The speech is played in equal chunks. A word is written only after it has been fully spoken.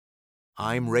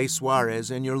I'm Ray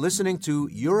Suarez, and you're listening to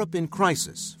Europe in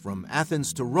Crisis, from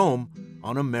Athens to Rome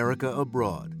on America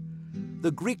Abroad.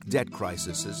 The Greek debt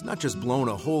crisis has not just blown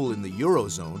a hole in the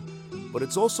Eurozone, but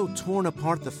it's also torn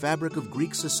apart the fabric of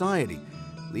Greek society,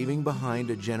 leaving behind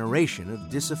a generation of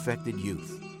disaffected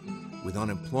youth. With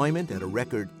unemployment at a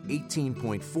record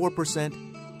 18.4%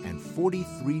 and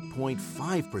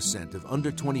 43.5% of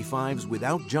under 25s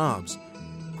without jobs,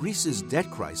 Greece's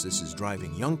debt crisis is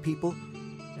driving young people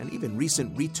and even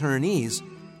recent returnees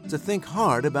to think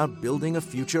hard about building a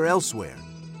future elsewhere.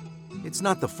 It's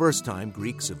not the first time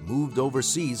Greeks have moved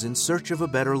overseas in search of a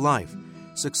better life.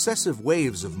 Successive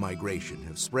waves of migration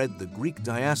have spread the Greek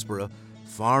diaspora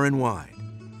far and wide.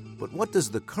 But what does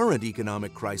the current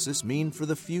economic crisis mean for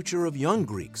the future of young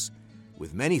Greeks?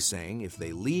 With many saying if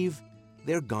they leave,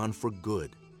 they're gone for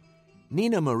good.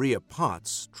 Nina Maria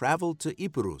Potts traveled to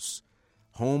Epirus,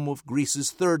 home of Greece's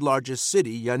third-largest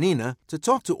city, Yanina, to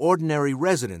talk to ordinary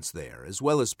residents there, as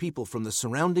well as people from the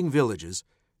surrounding villages,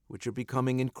 which are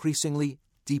becoming increasingly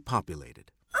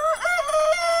depopulated.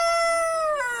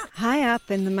 High up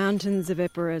in the mountains of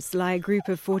Epirus lie a group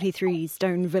of 43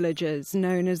 stone villages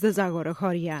known as the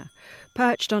Zagorochoria.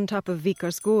 Perched on top of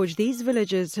Vikos Gorge, these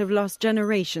villages have lost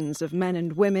generations of men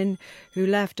and women who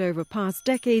left over past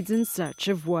decades in search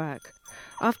of work.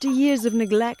 After years of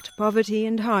neglect, poverty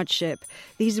and hardship,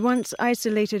 these once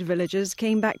isolated villages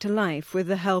came back to life with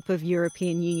the help of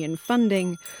European Union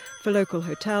funding for local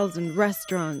hotels and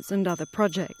restaurants and other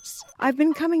projects. I've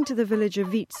been coming to the village of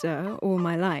Vitsa all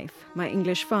my life. My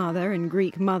English father and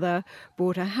Greek mother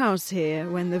bought a house here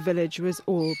when the village was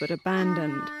all but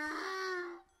abandoned.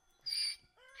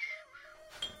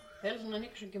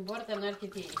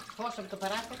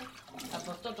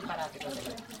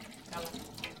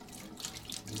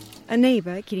 A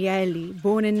neighbour, Kyriaeli,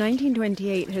 born in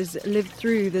 1928, has lived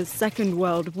through the Second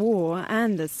World War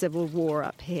and the Civil War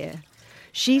up here.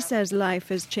 She says life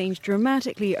has changed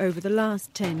dramatically over the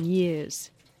last 10 years.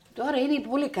 Now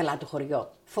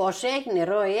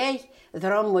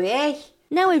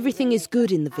everything is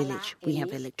good in the village. We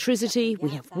have electricity,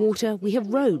 we have water, we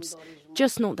have roads.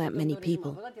 Just not that many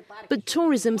people. But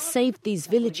tourism saved these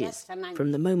villages.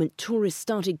 From the moment tourists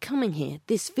started coming here,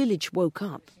 this village woke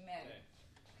up.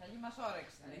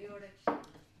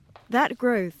 That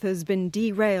growth has been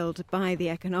derailed by the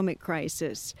economic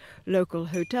crisis. Local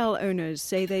hotel owners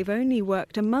say they've only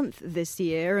worked a month this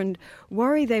year and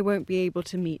worry they won't be able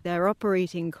to meet their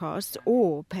operating costs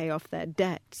or pay off their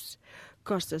debts.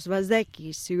 Kostas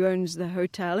Vazekis, who owns the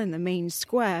hotel in the main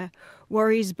square,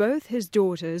 worries both his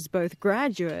daughters, both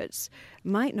graduates,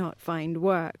 might not find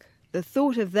work. The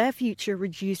thought of their future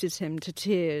reduces him to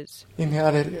tears.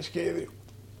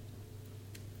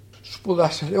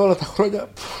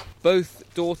 Both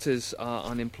daughters are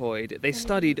unemployed. They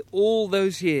studied all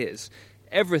those years.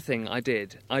 Everything I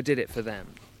did it for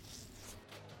them.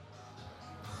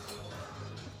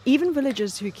 Even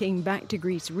villagers who came back to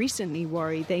Greece recently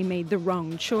worry they made the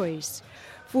wrong choice.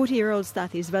 40-year-old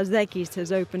Stathis Vazekis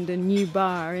has opened a new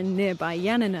bar in nearby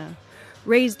Yanina.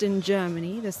 Raised in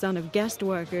Germany, the son of guest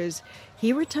workers,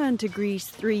 he returned to Greece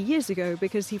 3 years ago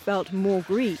because he felt more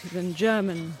Greek than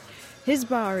German. His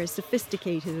bar is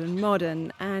sophisticated and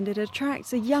modern, and it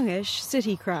attracts a youngish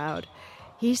city crowd.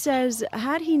 He says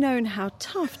had he known how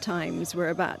tough times were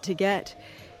about to get,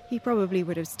 he probably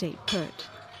would have stayed put.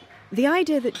 The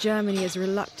idea that Germany is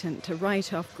reluctant to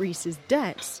write off Greece's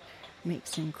debts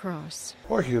makes him cross.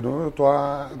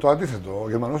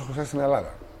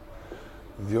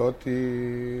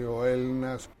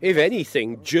 If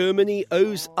anything, Germany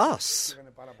owes us.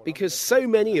 Because so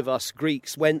many of us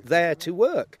Greeks went there to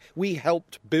work. We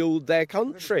helped build their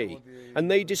country. And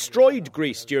they destroyed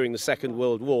Greece during the Second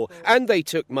World War. And they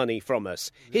took money from us.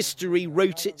 History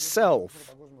wrote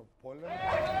itself.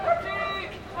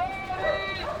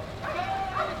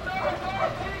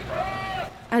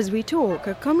 As we talk,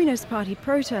 a Communist Party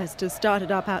protest has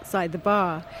started up outside the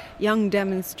bar. Young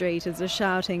demonstrators are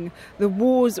shouting, "The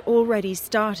war's already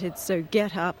started, so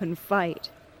get up and fight."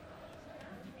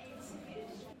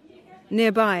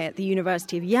 Nearby at the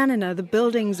University of Yanina, the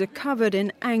buildings are covered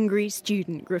in angry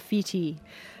student graffiti.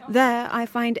 There I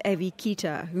find Evi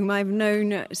Kita, whom I've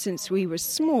known since we were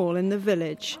small in the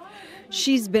village.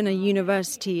 She's been a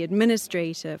university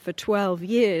administrator for 12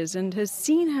 years and has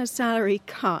seen her salary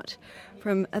cut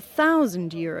from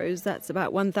 €1,000, that's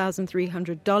about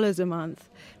 $1,300 a month,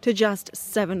 to just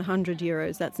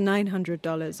 €700, that's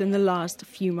 $900 in the last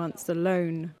few months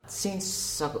alone.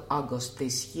 Since August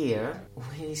this year,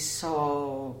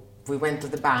 we went to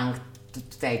the bank to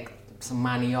take some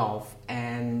money off,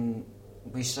 and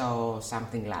we saw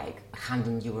something like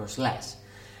 €100 less.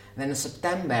 Then in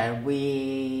September,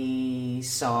 we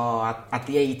saw at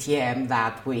the ATM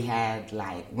that we had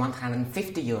like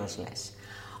 150 euros less.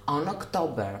 On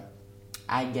October,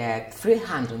 I get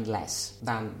 300 less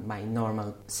than my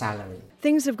normal salary.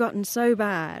 Things have gotten so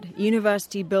bad,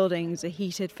 university buildings are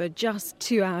heated for just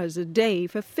 2 hours a day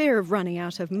for fear of running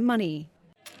out of money.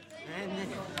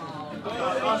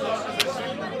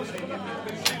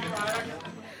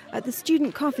 At the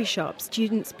student coffee shop,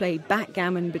 students play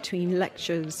backgammon between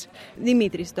lectures.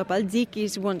 Dimitris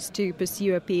Topaldzikis wants to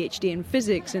pursue a PhD in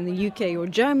physics in the UK or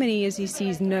Germany as he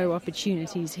sees no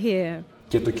opportunities here.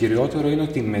 Και το κυριότερο είναι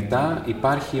ότι μετά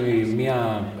υπάρχει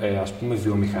μια ας πούμε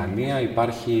βιομηχανία,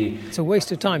 υπάρχει... It's a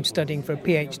waste of time studying for a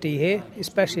PhD here,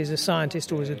 especially as a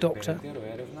scientist or as a doctor.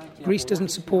 Greece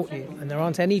doesn't support you and there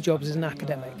aren't any jobs as an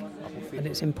academic. And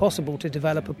it's impossible to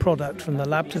develop a product from the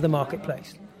lab to the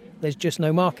marketplace. There's just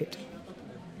no market.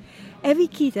 Evi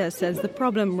Kita says the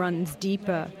problem runs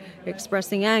deeper,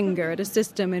 expressing anger at a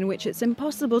system in which it's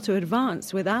impossible to advance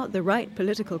without the right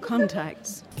political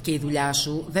contacts. Και η δουλειά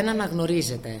σου δεν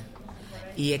αναγνωρίζεται.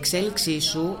 Η εξέλιξή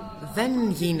σου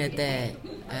δεν γίνεται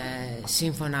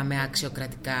σύμφωνα με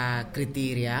αξιοκρατικά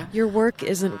κριτήρια. Your work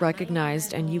isn't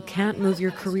recognized and you can't move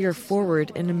your career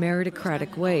forward in a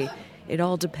meritocratic way. It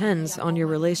all depends on your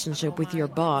relationship with your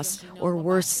boss, or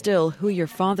worse still, who your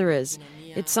father is.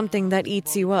 It's something that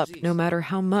eats you up, no matter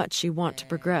how much you want to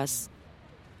progress.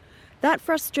 That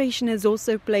frustration is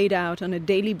also played out on a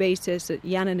daily basis at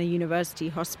Yanina University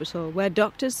Hospital, where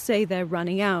doctors say they're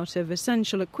running out of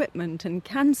essential equipment and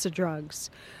cancer drugs.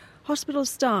 Hospital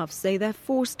staff say they're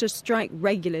forced to strike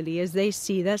regularly as they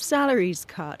see their salaries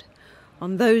cut.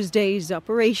 On those days,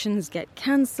 operations get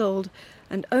cancelled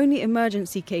and only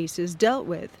emergency cases dealt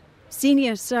with.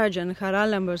 Senior surgeon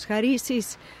Charalambos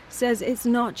Charisis says it's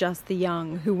not just the young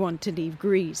who want to leave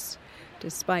Greece.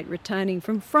 Despite returning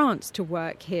from France to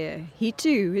work here, he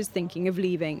too is thinking of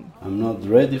leaving. I'm not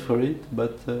ready for it,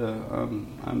 but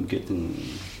I'm getting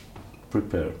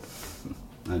prepared.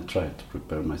 I try to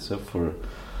prepare myself for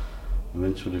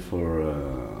eventually for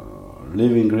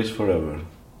leaving Greece forever.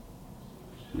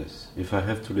 Yes, if I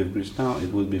have to leave Greece now,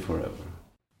 it will be forever.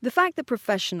 The fact that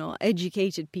professional,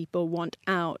 educated people want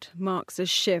out marks a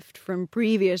shift from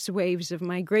previous waves of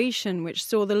migration, which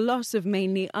saw the loss of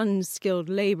mainly unskilled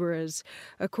labourers,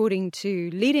 according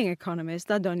to leading economist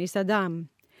Adonis Adam.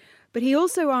 But he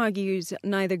also argues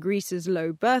neither Greece's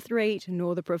low birth rate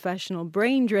nor the professional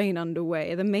brain drain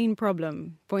underway are the main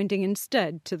problem, pointing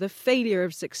instead to the failure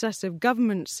of successive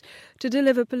governments to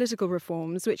deliver political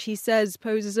reforms, which he says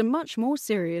poses a much more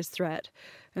serious threat.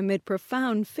 Amid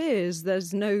profound fears,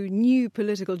 there's no new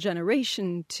political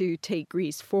generation to take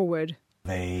Greece forward.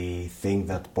 They think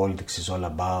that politics is all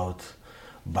about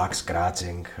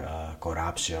back-scratching,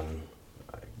 corruption,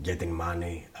 getting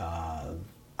money.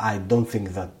 I don't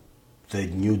think that the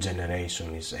new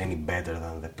generation is any better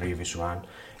than the previous one,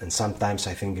 and sometimes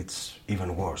I think it's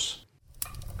even worse.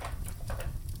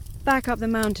 Back up the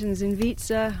mountains in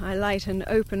Vitsa, I light an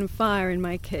open fire in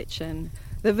my kitchen.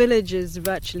 The village is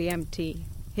virtually empty.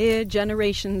 Here,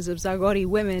 generations of Zagori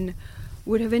women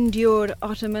would have endured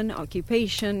Ottoman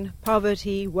occupation,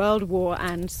 poverty, world war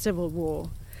and civil war.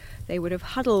 They would have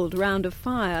huddled round a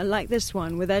fire like this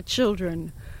one with their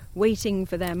children, waiting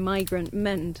for their migrant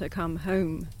men to come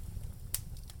home.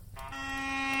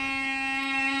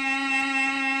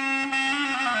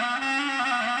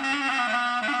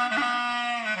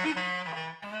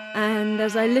 And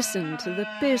as I listen to the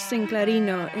piercing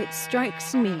clarino, it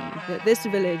strikes me that this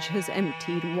village has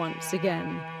emptied once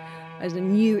again, as a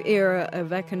new era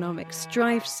of economic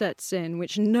strife sets in,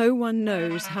 which no one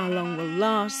knows how long will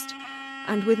last,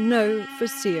 and with no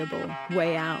foreseeable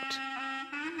way out.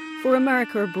 For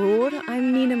America Abroad,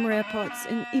 I'm Nina Maria Potts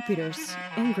in Epirus,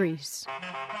 in Greece.